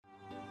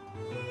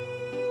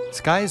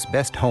Skye's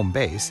best home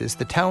base is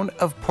the town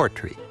of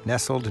Portree,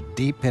 nestled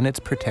deep in its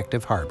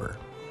protective harbor.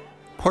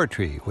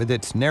 Portree, with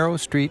its narrow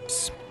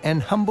streets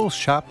and humble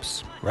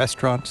shops,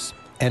 restaurants,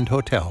 and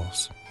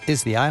hotels,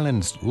 is the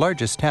island's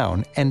largest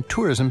town and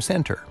tourism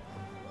center.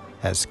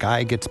 As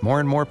Skye gets more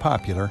and more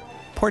popular,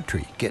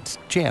 Portree gets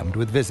jammed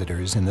with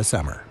visitors in the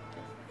summer.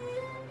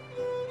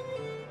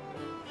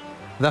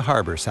 The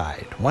harbor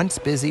side, once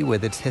busy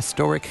with its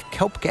historic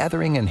kelp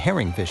gathering and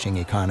herring fishing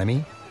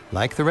economy,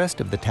 like the rest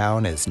of the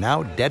town, is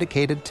now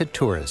dedicated to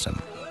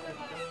tourism.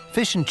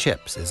 Fish and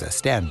chips is a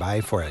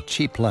standby for a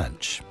cheap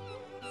lunch.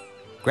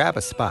 Grab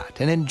a spot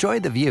and enjoy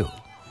the view.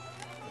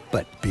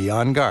 But be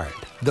on guard.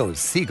 Those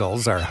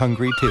seagulls are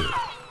hungry too.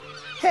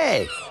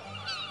 Hey!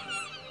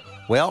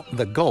 Well,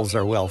 the gulls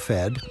are well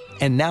fed,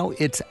 and now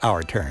it's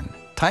our turn.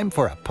 Time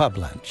for a pub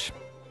lunch.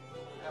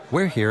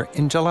 We're here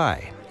in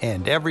July,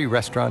 and every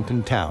restaurant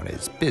in town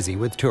is busy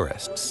with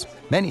tourists,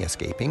 many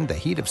escaping the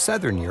heat of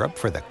southern Europe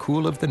for the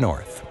cool of the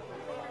north.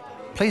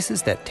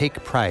 Places that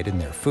take pride in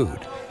their food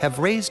have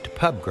raised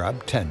pub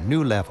grub to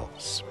new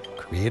levels.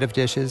 Creative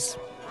dishes,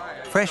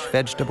 fresh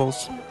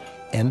vegetables,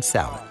 and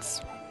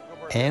salads.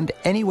 And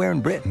anywhere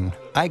in Britain,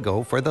 I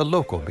go for the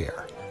local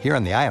beer. Here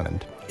on the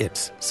island,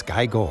 it's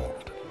Skye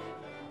Gold.